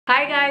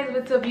Hi guys,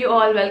 what's up you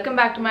all? Welcome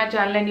back to my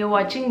channel and you're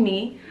watching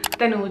me,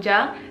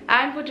 Tanuja.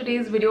 And for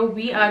today's video,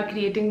 we are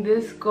creating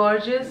this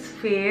gorgeous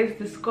face,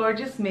 this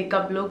gorgeous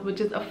makeup look,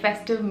 which is a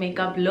festive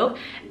makeup look.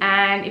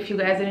 And if you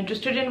guys are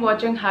interested in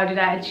watching how did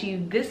I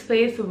achieve this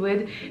face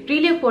with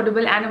really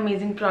affordable and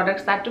amazing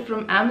products that too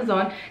from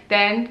Amazon,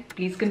 then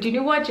please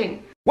continue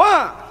watching.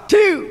 1,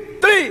 2,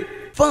 3,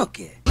 funk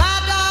it. My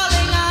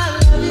darling, I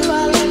love you,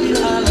 I love you,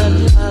 I love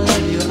you, I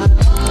love you, I love you,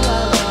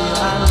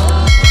 I love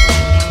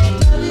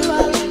you, I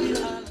love you.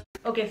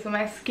 Okay, so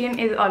my skin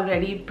is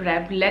already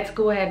prepped. Let's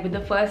go ahead with the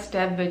first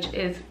step, which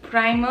is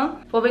primer,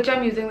 for which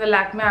I'm using the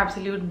Lakme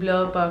Absolute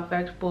Blur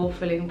Perfect Pore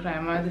Filling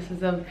Primer. This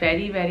is a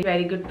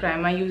very good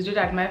primer. I used it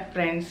at my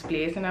friend's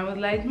place and I was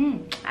like,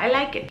 I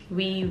like it.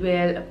 We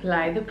will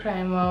apply the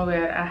primer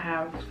where I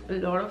have a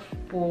lot of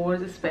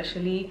pores,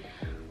 especially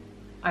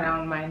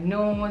around my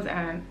nose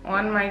and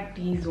on my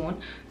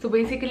T-zone. So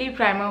basically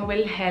primer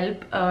will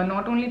help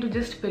not only to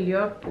just fill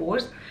your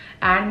pores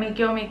and make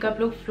your makeup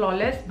look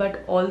flawless,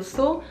 but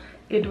also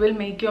it will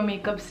make your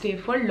makeup stay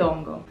for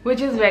longer,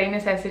 which is very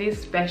necessary,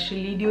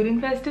 especially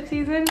during festive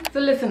season. So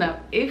listen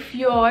up, if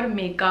your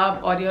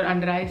makeup or your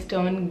under eyes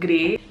turn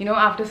gray, you know,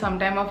 after some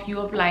time of you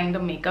applying the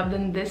makeup,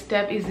 then this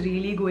step is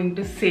really going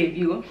to save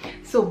you.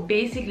 So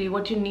basically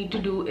what you need to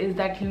do is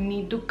that you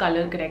need to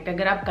color correct.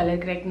 अगर आप color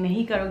correct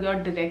नहीं करोगे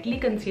और directly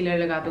concealer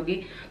लगा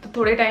दोगे तो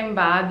थोड़े time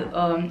बाद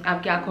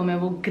आपकी आँखों में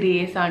वो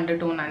grey सा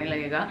undertone आने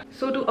लगेगा.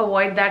 So to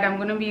avoid that, I'm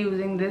gonna be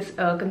using this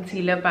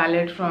concealer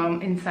palette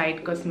from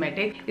Inshot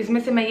Cosmetics. इसमें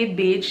से मैं ये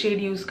beige shade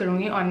यूज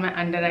करूंगी और मैं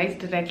अंडर आइज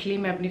डायरेक्टली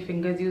मैं अपनी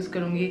फिंगर्स यूज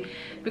करूंगी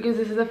because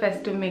this is a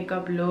festive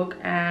makeup look.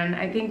 And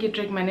I think ये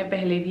ट्रिक मैंने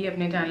पहले भी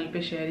अपने चैनल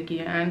पे शेयर की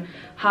है. And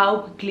how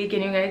quickly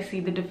can you guys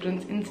see the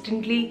difference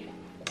instantly.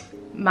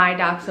 My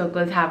dark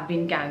circles have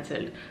been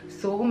cancelled.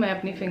 सो मैं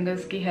अपनी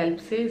फिंगर्स की हेल्प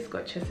से इसको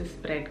अच्छे से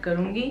स्प्रेड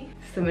करूंगी.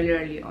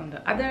 Similarly on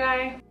the other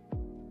I.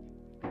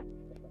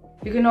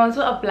 You can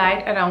also apply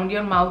it around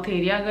your mouth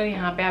area. अगर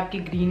यहाँ पे आपकी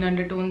green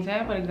undertones हैं,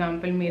 for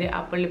example मेरे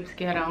upper lips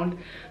के around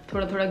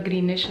थोड़ा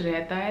greenish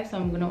रहता है, so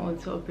I'm gonna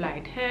also apply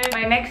it here.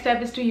 My next step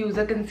is to use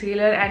a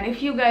concealer, and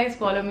if you guys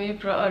follow me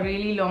for a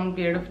really long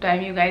period of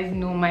time, you guys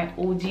know my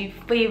OG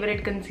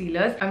favorite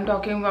concealers. I'm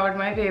talking about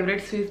my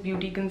favorite Swiss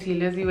Beauty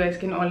concealers. You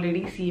guys can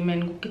already see मैं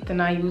इनको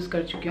कितना use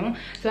कर चुकी हूँ.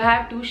 So I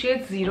have two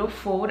shades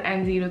 04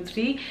 and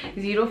 03.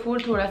 04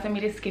 थोड़ा सा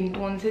मेरे skin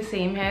tone से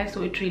same है,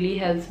 so it really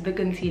helps the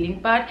concealing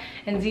part,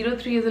 and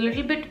 03 is a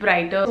little bit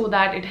brighter so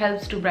that it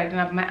helps to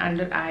brighten up my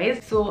under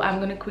eyes. So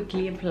I'm gonna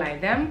quickly apply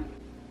them.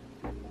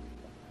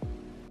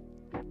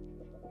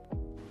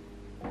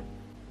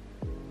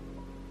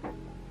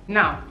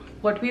 Now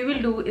what we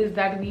will do is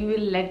that we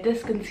will let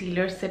this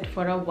concealer sit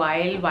for a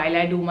while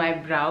I do my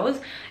brows.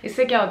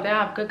 इससे क्या होता है,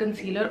 आपका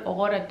concealer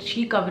और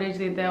अच्छी coverage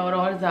देता है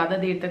और ज़्यादा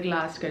देर तक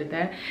last करता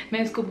है.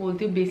 मैं इसको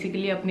बोलती हूँ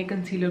basically अपने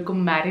concealer को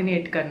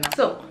marinate करना.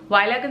 So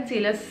while our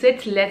concealer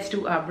sits, let's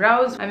do our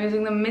brows. I'm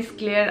using the Miss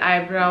Clear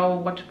Eyebrow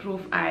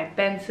Waterproof Eye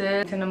Pencil.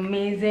 It's an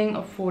amazing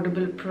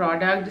affordable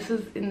product. This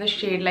is in the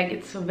shade, like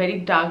it's a very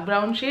dark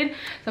brown shade.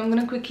 So I'm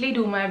gonna quickly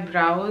do my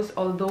brows,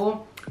 although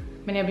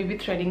मैंने अभी भी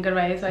threading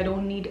करवाई है, so I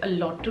don't need a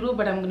lot to do,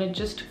 but I'm gonna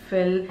just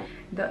fill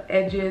the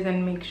edges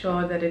and make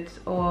sure that it's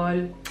all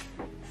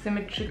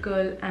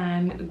symmetrical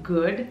and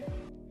good.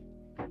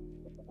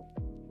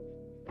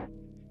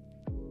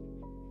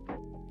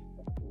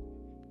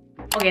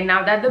 Okay,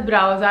 now that the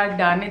brows are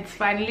done, it's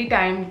finally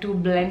time to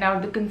blend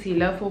out the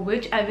concealer, for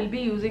which I will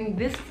be using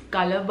this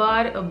Color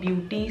Bar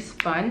Beauty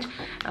sponge.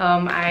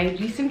 I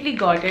recently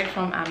got it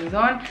from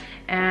Amazon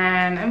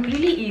and I'm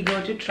really eager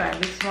to try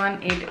this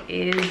one. It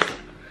is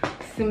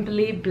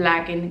simply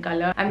black in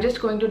color. I'm just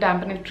going to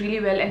dampen it really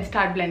well and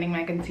start blending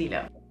my concealer.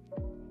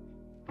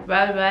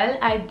 Well,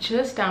 I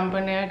just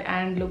dampened it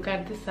and look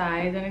at the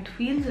size and it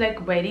feels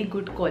like very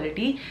good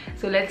quality.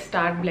 So let's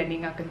start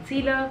blending our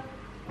concealer.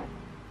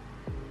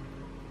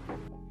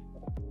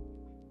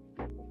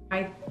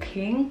 I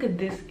think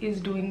this is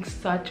doing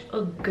such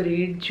a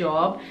great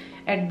job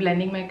at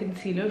blending my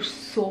concealer.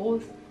 So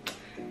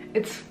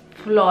it's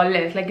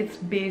flawless, like it's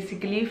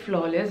basically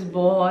flawless.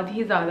 बहुत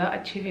ही ज़्यादा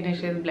अच्छी finish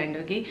है इस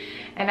blender की.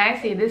 And I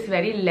say this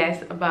very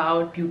less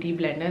about beauty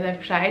blenders.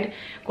 I've tried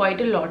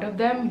quite a lot of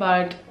them,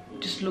 but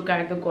just look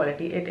at the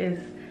quality.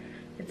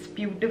 It's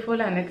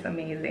beautiful and it's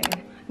amazing.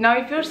 Now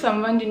if you're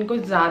someone जिनको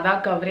ज़्यादा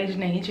coverage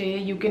नहीं चाहिए,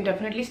 you can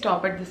definitely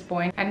stop at this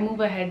point and move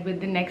ahead with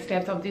the next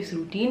steps of this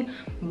routine.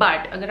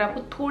 But अगर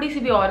आपको थोड़ी सी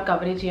भी और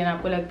coverage चाहिए ना,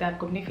 आपको लगता है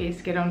आपको अपने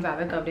face के around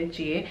ज़्यादा coverage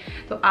चाहिए,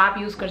 तो आप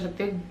use कर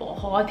सकते हो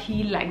बहुत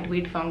ही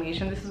lightweight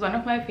foundation. This is one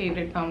of my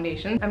favorite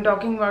foundations. I'm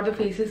talking about the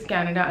Faces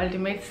Canada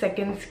Ultimate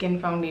Second Skin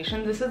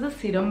Foundation. This is a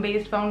serum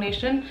based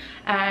foundation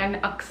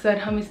and अक्सर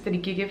हम इस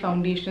तरीके के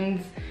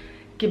foundations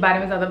के बारे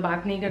में ज़्यादा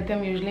बात नहीं करते.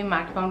 हम यूजुअली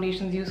मैट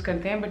फाउंडेशंस यूज़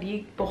करते हैं, बट ये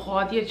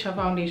बहुत ही अच्छा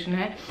फाउंडेशन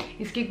है.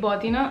 इसकी एक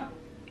बहुत ही ना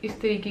इस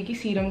तरीके की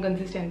सीरम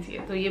कंसिस्टेंसी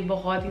है, तो ये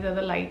बहुत ही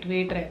ज़्यादा लाइट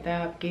वेट रहता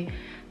है आपके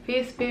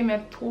फेस पे. मैं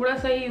थोड़ा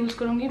सा ही यूज़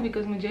करूँगी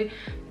बिकॉज मुझे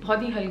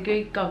बहुत ही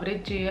हल्के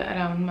कवरेज चाहिए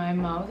around my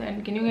mouth.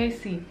 And can you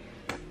guys C,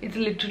 it's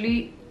literally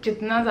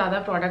जितना ज़्यादा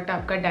प्रोडक्ट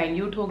आपका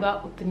डाइल्यूट होगा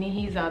उतनी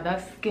ही ज़्यादा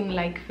स्किन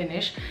लाइक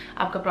फिनिश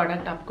आपका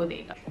प्रोडक्ट आपको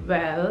देगा.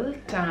 Well,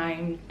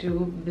 time to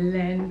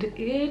blend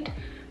it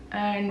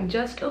and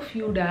just a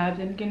few dabs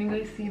and can you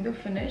guys see the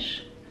finish?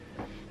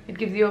 It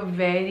gives you a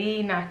very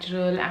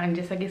natural and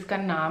जैसा कि इसका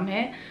नाम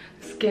है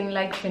स्किन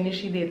लाइक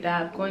फिनिश ही देता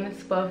है आपको. And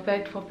it's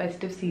perfect for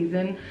festive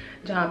season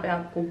जहाँ पे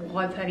आपको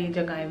बहुत सारी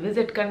जगहें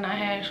विजिट करना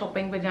है,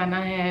 शॉपिंग पे जाना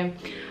है,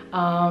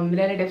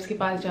 रिलेटिव्स के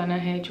पास जाना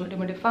है, छोटे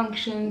मोटे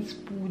फंक्शंस,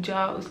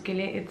 पूजा, उसके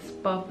लिए इट्स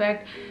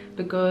परफेक्ट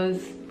बिकॉज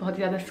बहुत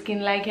ही ज़्यादा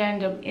स्किन लाइक है.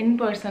 एंड जब इन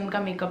पर्सन का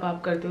मेकअप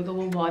आप करते हो तो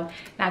वो बहुत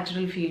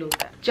नेचुरल फील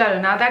होता है.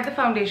 चलो, now that the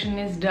foundation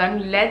is done,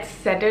 let's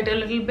set it a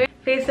little bit.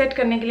 Face set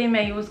करने के लिए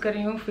मैं यूज़ कर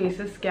रही हूँ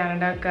फेसेस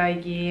कैनेडा का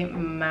ये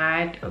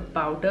मैट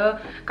पाउडर.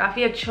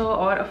 काफ़ी अच्छा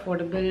और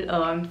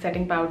अफोर्डेबल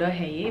सेटिंग पाउडर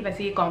है ये.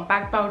 वैसे ये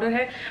कॉम्पैक्ट पाउडर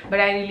है but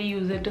I really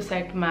use it to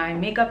set my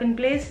makeup in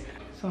place.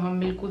 सो हम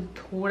बिल्कुल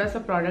थोड़ा सा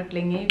प्रोडक्ट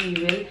लेंगे. We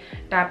will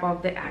tap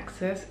of the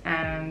access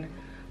and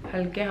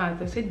हल्के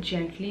हाथों से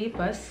जेंटली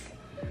बस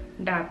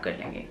डैप कर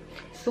लेंगे.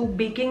 सो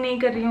बेकिंग नहीं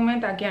कर रही हूँ मैं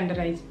ताकि अंडर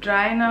आइज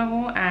ड्राई ना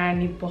हो.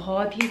 एंड ये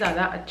बहुत ही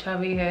ज़्यादा अच्छा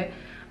वे है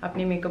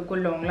अपने मेकअप को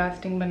लॉन्ग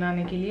लास्टिंग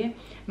बनाने के लिए.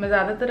 मैं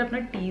ज़्यादातर अपना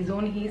टी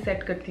जोन ही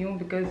सेट करती हूँ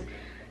बिकॉज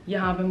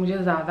यहाँ पे मुझे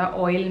ज़्यादा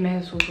ऑयल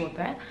महसूस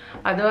होता है.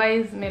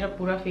 अदरवाइज मेरा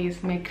पूरा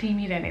फेस में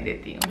क्रीमी रहने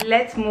देती हूँ.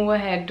 Let's move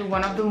ahead to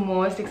one of the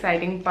most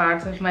exciting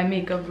parts of my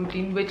makeup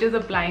routine which is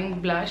applying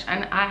blush.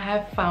 And I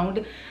have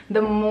found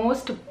the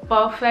most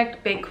perfect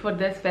pick for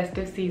this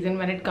festive season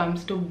when it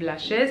comes to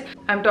blushes.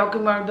 I'm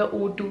talking about the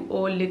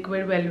O2O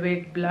liquid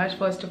velvet blush.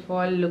 First of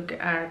all, look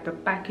at the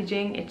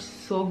packaging. It's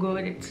so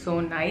good, it's so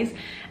nice,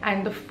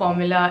 and the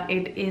formula,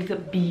 it is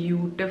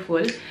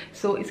beautiful.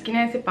 So इसकी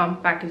ना ऐसे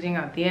pump packaging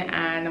आती है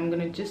and I'm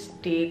gonna just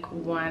take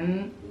one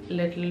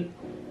little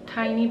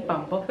tiny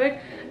pump of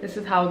it.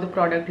 This is how the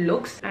product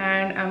looks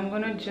and I'm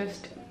gonna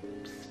just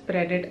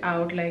spread it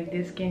out like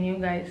this. Can you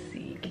guys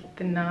see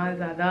कितना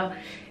ज़्यादा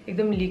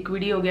एकदम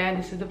liquidy हो गया है.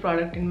 This is the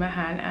product in my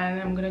hand and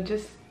I am gonna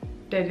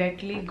just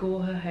directly go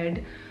ahead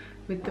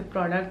with the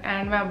product.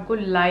 And मैं आपको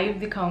live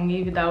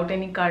दिखाऊंगी without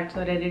any cuts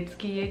और एडिट्स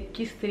कि ये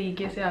किस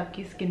तरीके से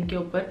आपकी स्किन के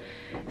ऊपर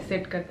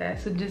सेट करता है.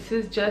 So this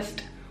is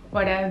just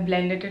what I have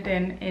blended it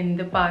in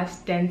the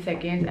past 10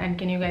 seconds and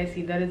can you guys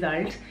see the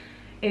results.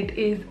 It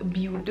is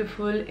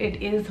beautiful. It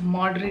is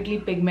moderately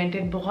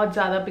pigmented. बहुत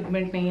ज़्यादा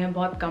पिगमेंट नहीं है,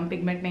 बहुत कम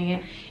पिगमेंट नहीं है.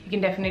 You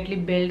can definitely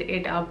build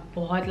it up.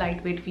 बहुत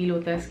light weight feel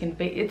होता है स्किन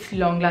पे. It's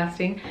long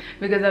lasting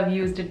because I have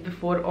used it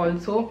before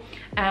also.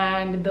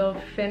 And the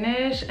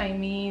finish, I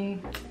mean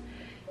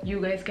you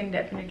guys can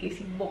definitely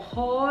see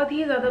बहुत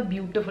ही ज़्यादा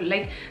beautiful.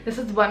 Like this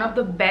is one of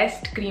the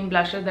best cream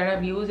blushes that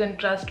I've used and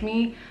trust me,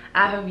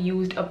 I have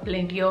used a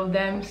plenty of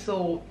them.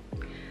 So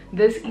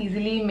this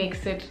easily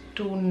makes it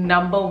to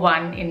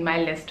 #1 in my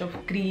list of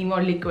cream or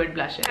liquid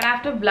blushes. And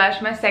after blush,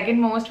 my second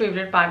most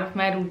favorite part of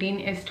my routine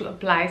is to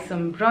apply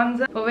some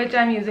bronzer, for which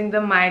I'm using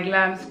the My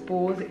Glam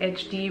Pose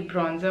HD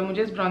bronzer.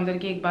 मुझे इस bronzer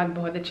की एक बात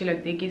बहुत अच्छी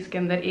लगती है कि इसके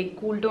अंदर एक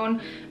cool tone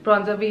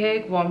bronzer भी है,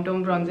 एक warm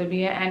tone bronzer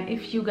भी है. And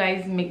if you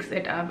guys mix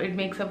it up, it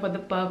makes up for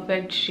the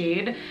perfect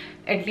shade,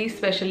 at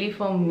least specially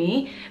for me,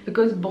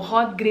 because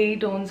बहुत grey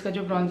tones का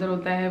जो bronzer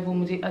होता है वो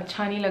मुझे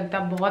अच्छा नहीं लगता.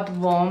 बहुत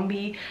warm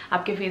भी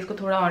आपके face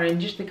को थोड़ा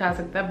orangish दिखा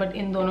सकता है, but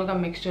इन दोनों का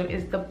mixture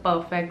is the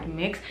perfect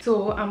mix. So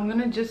I'm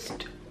gonna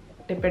just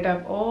dip it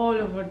up all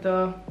over the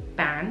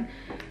pan.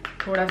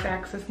 थोड़ा सा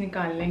excess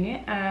निकाल लेंगे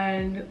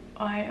and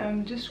I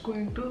am just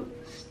going to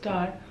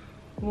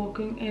start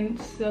working in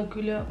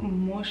circular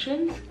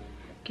motions.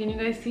 Can you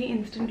guys see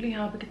instantly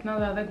यहाँ पे कितना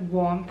ज़्यादा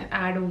warmth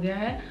add हो गया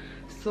है.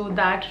 So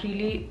that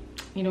really,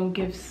 you know,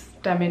 gives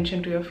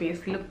dimension to your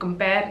face. Look,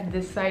 compare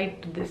this side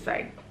to this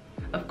side.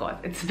 Of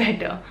course, it's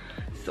better.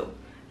 So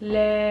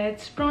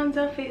let's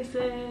bronze our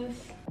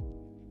faces.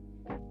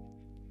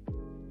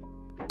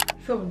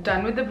 So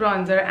done with the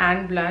bronzer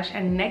and blush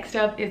and next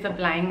up is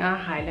applying a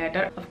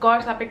highlighter. Of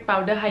course आप एक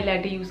powder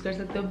highlighter use कर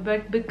सकते हो,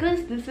 but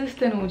because this is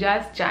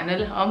Tanuja's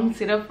channel, हम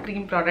सिर्फ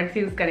cream products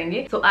use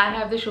करेंगे. So I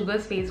have the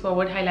Sugar's Face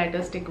Forward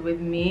highlighter stick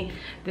with me.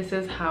 This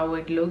is how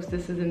it looks.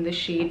 This is in the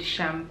shade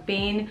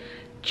Champagne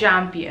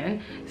Champion.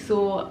 So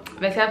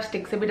वैसे आप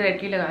stick से भी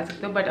directly लगा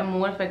सकते हो, but a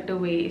more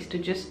effective way is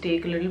to just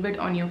take a little bit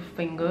on your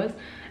fingers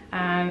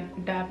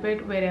and dab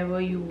it wherever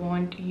you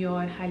want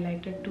your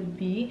highlighter to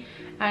be.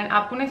 and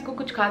आपको ना इसको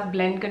कुछ खास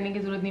blend करने की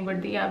ज़रूरत नहीं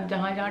पड़ती. आप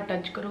जहाँ जहाँ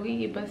touch करोगे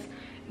ये बस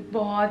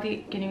बहुत ही,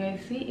 can you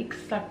guys see, एक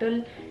subtle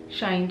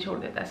shine छोड़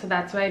देता है. So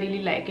that's why I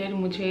really like it.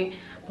 मुझे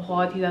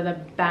बहुत ही ज़्यादा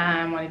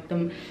bam और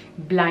एकदम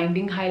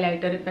blinding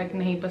highlighter effect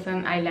नहीं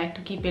पसंद. I like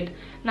to keep it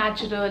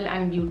natural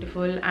and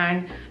beautiful.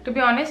 And to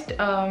be honest,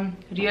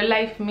 real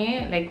life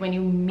में, like when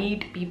you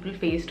meet people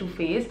face to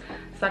face,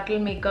 subtle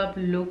makeup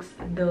looks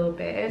the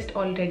best.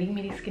 Already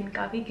मेरी skin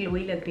काफ़ी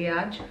glowy लग रही है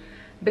आज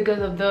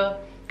because of the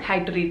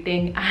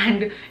hydrating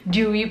and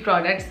dewy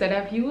products that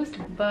I've used,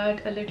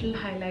 but a little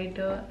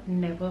highlighter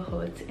never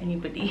hurts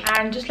anybody.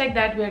 And just like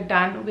that, we're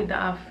done with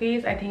our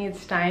face. I think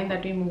it's time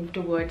that we move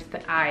towards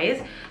the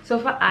eyes. So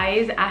for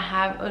eyes, I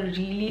have a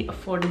really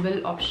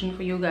affordable option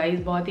for you guys.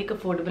 बहुत ही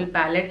affordable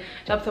palette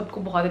जो आप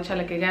सबको बहुत अच्छा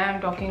लगेगा.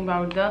 I'm talking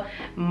about the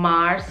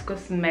Mars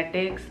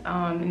Cosmetics.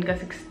 इनका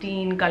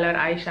 16 color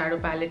eye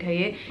shadow palette है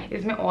ये.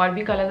 इसमें और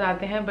भी colors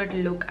आते हैं, but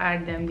look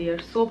at them, they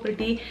are so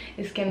pretty.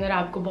 इसके अंदर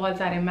आपको बहुत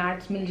सारे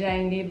मैट्स मिल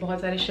जाएंगे,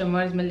 बहुत सारे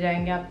शिमर्स मिल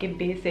जाएंगे, आपके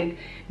बेसिक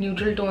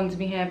न्यूट्रल टोन्स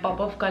भी हैं,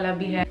 पॉप ऑफ कलर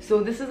भी है. So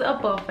this is a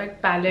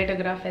perfect palette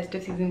अगर आप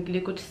फेस्टिव सीजन के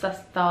लिए कुछ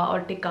सस्ता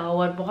और टिकाऊ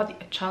और बहुत ही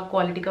अच्छा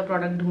क्वालिटी का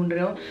प्रोडक्ट ढूंढ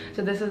रहे हो.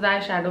 So this is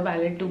eye shadow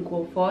palette to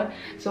go for.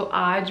 सो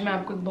आज मैं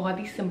आपको एक बहुत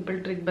ही सिंपल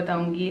ट्रिक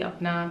बताऊंगी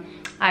अपना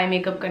आई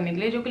मेकअप करने के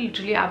लिए, जो कि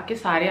लिटरली आपके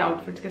सारे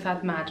आउटफिट्स के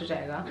साथ मैच हो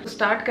जाएगा. तो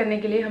स्टार्ट करने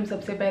के लिए हम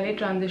सबसे पहले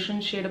ट्रांजिशन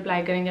शेड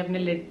अप्लाई करेंगे अपने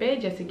लिड पे,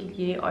 जैसे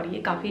कि ये, और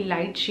ये काफी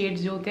लाइट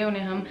शेड्स जो होते हैं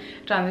उन्हें हम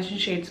ट्रांजिशन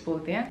शेड्स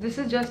बोलते हैं. This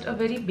is just a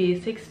very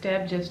basic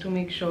step just to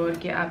make sure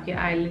कि आपके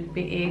आईलिड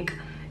पे एक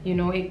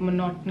एक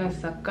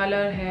मोनोटोनस सा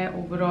कलर है,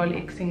 ओवरऑल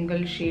एक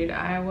सिंगल शेड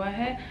आया हुआ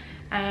है.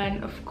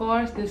 End of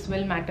course this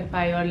will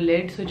mattify your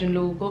lid. सो जिन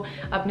लोगों को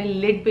अपने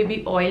लिड पे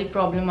भी ऑयल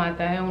प्रॉब्लम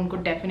आता है उनको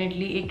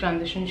डेफिनेटली एक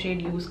ट्रांजिशन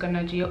शेड यूज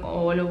करना चाहिए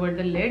all over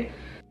the lid.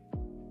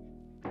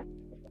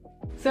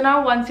 So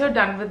now once you are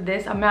done with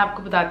this, अब मैं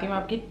आपको बताती हूँ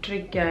आपकी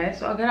ट्रिक क्या है.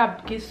 सो अगर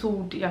आपके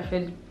सूट या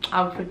फिर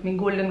आउटफिट में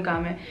गोल्डन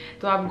काम है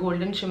तो आप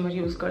गोल्डन शिमर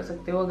यूज़ कर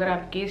सकते हो. अगर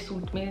आपके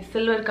सूट में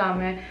सिल्वर काम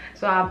है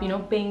तो आप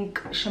पिंक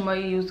शिमर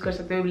यूज़ कर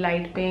सकते हो,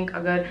 लाइट पिंक.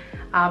 अगर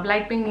आप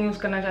लाइट पिंक नहीं यूज़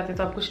करना चाहते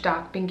तो आप कुछ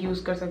डार्क पिंक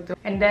यूज़ कर सकते हो.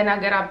 एंड देन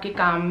अगर आपके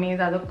काम में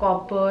ज़्यादा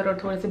कॉपर और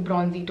थोड़े से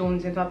ब्रॉन्जी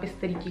टोन्स हैं तो आप इस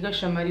तरीके का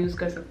शिमर यूज़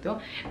कर सकते हो.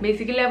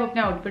 बेसिकली आप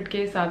अपने आउटफिट के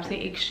हिसाब से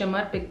एक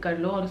शिमर पिक कर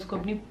लो और उसको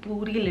अपनी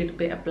पूरी लिड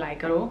पे अप्लाई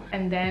करो.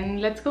 And then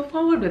let's go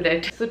forward with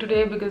it. So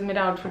today because मेरे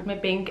आउटफिट में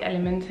पिंक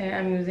एलिमेंट्स हैं,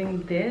 I am using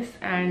this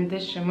and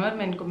this shimmer.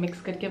 मैं इनको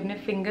मिक्स करके अपने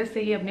फिंगर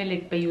से ही अपने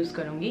लिड पे यूज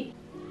करूंगी.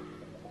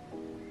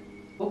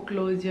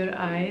 क्लोज योर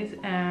आईज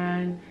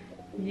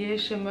एंड ये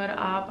शिमर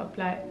आप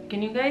apply.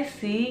 Can you guys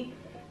see?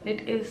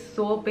 It is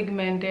so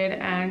pigmented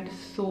and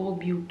so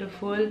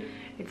beautiful.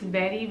 It's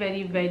very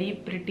very very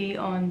pretty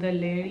on the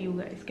lid. You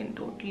guys can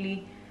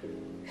totally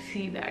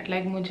see that.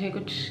 Like मुझे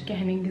कुछ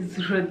कहने की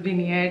जरूरत भी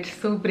नहीं है. It's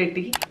so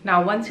pretty. Now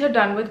once you're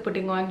done with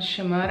putting on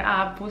shimmer,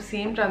 आप वो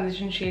सेम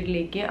ट्रांजिशन शेड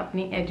लेके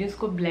अपनी एजेस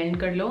को ब्लेंड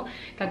कर लो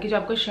ताकि जो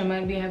आपका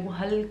शिमर भी है वो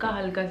हल्का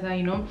हल्का सा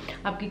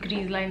आपकी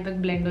क्रीज लाइन तक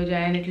ब्लेंड हो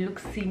जाए and it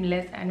looks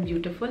seamless and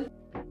beautiful.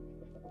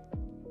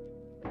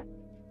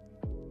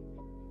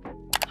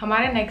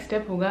 हमारा नेक्स्ट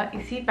स्टेप होगा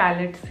इसी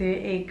पैलेट से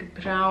एक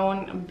ब्राउन,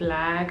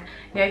 ब्लैक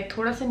या एक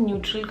थोड़ा सा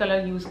न्यूट्रल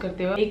कलर यूज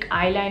करते हुए एक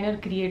आईलाइनर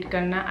क्रिएट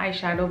करना आई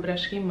शैडो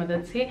ब्रश की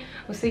मदद से.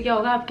 उससे क्या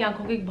होगा, आपकी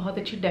आंखों की एक बहुत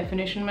अच्छी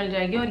डेफिनेशन मिल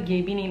जाएगी और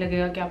ये भी नहीं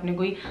लगेगा कि आपने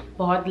कोई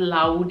बहुत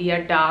लाउड या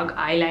डार्क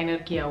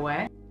आईलाइनर किया हुआ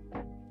है.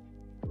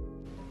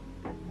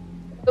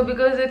 तो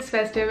because it's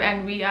festive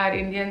and we are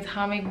Indians,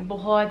 हम एक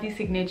बहुत ही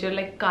सिग्नेचर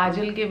लाइक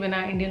काजल के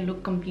बिना इंडियन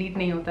लुक कंप्लीट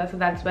नहीं होता. So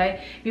that's why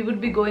we would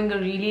be going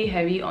really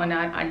heavy on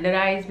our under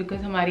eyes,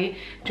 because हमारी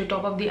जो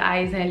टॉप ऑफ द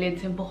आइज हैं,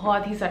 लिड्स हैं,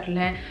 बहुत ही सटल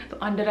हैं. तो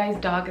अंडर आइज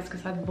डार्क इसके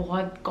साथ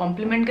बहुत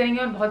कॉम्प्लीमेंट करेंगे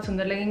और बहुत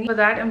सुंदर लगेंगे. For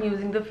that I am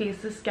using the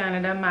faces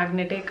Canada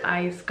magnetic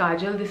eyes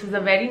Kajal. This is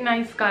a very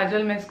nice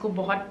काजल. मैं इसको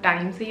बहुत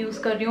टाइम से यूज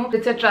कर रही हूँ.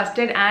 It's a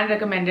trusted and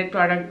recommended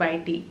product bye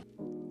T.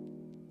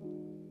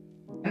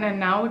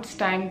 And now it's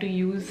time to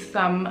use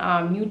some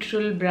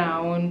neutral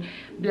brown,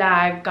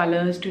 black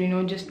colors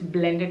to just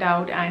blend it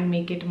out and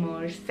make it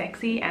more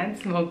sexy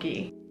and smoky.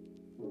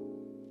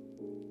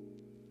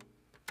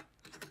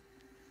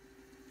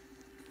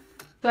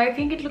 So I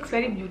think it looks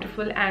very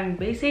beautiful and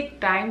basic.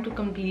 Time to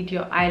complete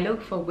your eye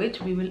look, for which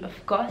we will of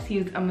course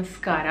use a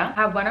mascara.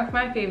 I have one of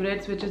my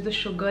favorites, which is the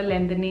Sugar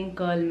Lengthening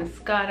Curl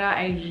Mascara.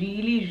 I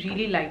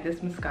really like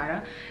this mascara.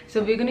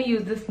 So we're gonna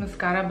use this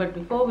mascara, but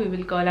before we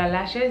will curl our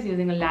lashes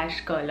using a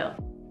lash curler.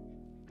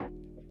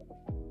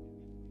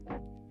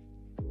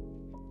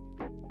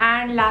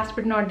 And last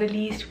but not the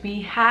least, we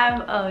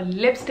have a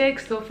lipstick.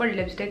 So for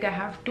lipstick, I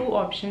have two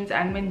options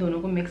and मैं इन दोनों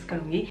को mix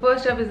करूँगी.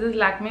 First up is this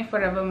Lakme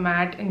Forever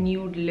Matte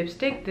Nude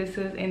Lipstick. This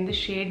is in the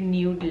shade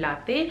Nude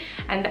Latte.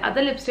 And the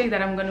other lipstick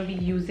that I'm going to be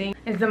using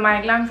is the My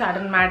Glam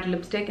Satin Matte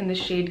Lipstick in the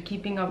shade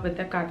Keeping Up with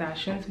the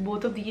Kardashians.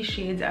 Both of these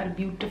shades are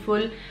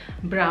beautiful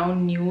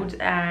brown nudes.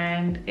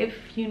 And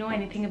if you know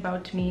anything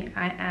about me,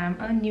 I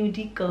am a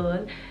nudie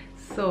girl.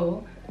 So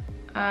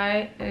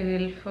I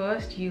will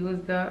first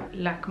use the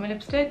Lakme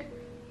lipstick.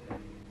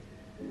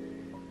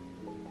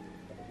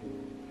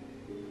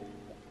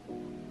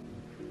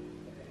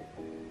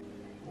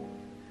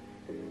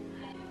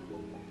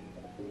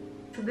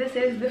 So this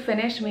is the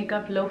finished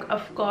makeup look.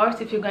 Of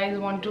course, if you guys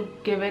want to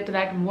give it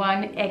that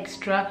one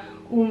extra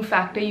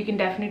factor, you can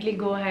definitely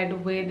go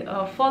ahead with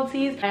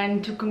falsies.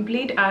 And to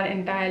complete our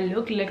entire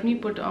look, let me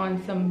put on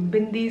some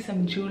bindi,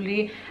 some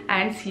jewelry,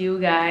 and see you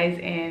guys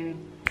in.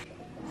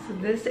 So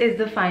this is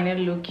the final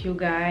look, you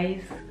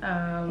guys.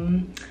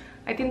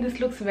 I think this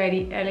looks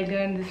very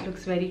elegant, this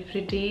looks very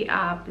pretty.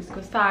 आप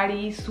इसको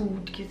sari,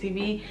 suit, किसी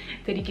भी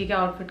तरीके के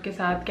outfit के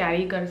साथ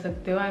carry कर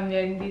सकते हो. I'm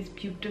wearing these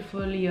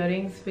beautiful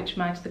earrings which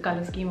match the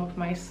color scheme of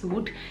my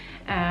suit,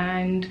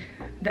 and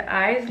the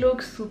eyes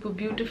look super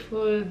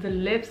beautiful. The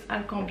lips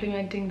are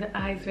complementing the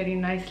eyes very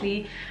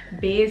nicely.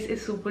 Base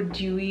is super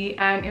dewy,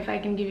 and if I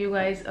can give you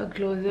guys a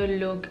closer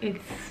look,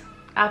 it's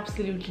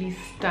absolutely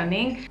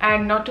stunning.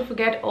 And not to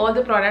forget, all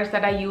the products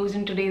that I used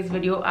in today's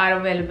video are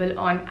available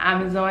on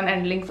Amazon,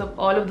 and links of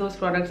all of those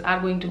products are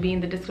going to be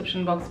in the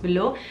description box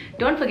below.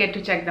 Don't forget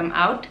to check them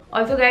out.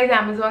 Also guys,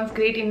 Amazon's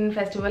Great Indian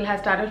Festival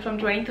has started from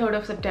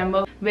 23rd of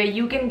September, where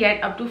you can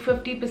get up to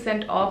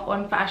 50% off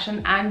on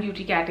fashion and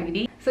beauty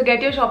category. So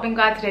get your shopping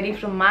carts ready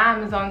from my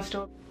Amazon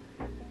store.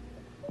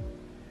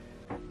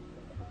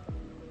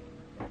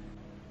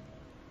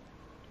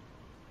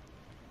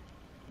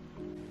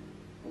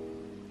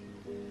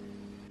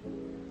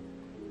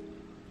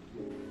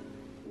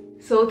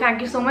 So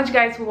thank you so much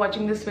guys for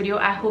watching this video.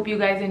 I hope you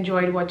guys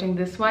enjoyed watching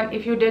this one.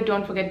 If you did,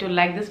 don't forget to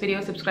like this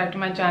video, subscribe to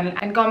my channel,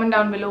 and comment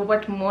down below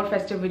what more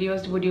festive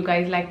videos would you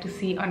guys like to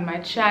see on my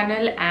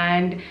channel.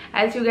 And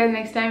I'll see you guys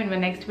next time in my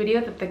next video.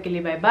 Tab tak ke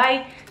liye bye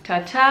bye,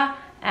 ta ta,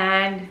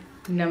 and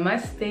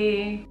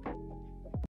namaste.